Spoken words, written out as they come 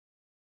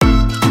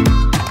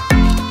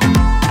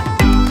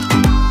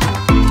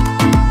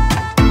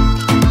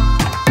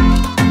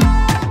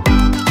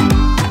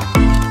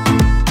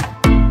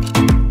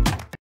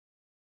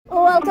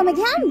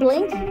again,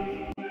 Blink.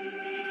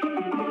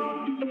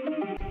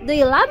 Do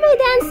you love my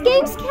dance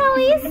games,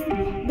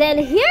 Kellies? Then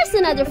here's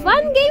another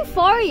fun game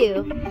for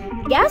you.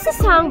 Guess a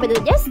song with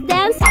the Just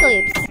Dance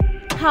clips.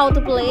 How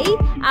to play?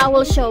 I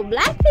will show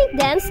BLACKPINK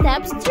dance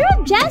steps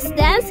through Just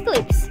Dance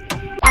clips.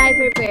 I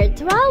prepared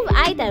 12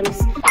 items,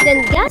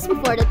 then guess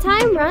before the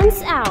time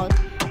runs out.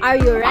 Are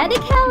you ready,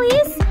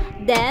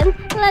 Kellies? Then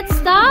let's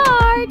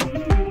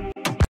start!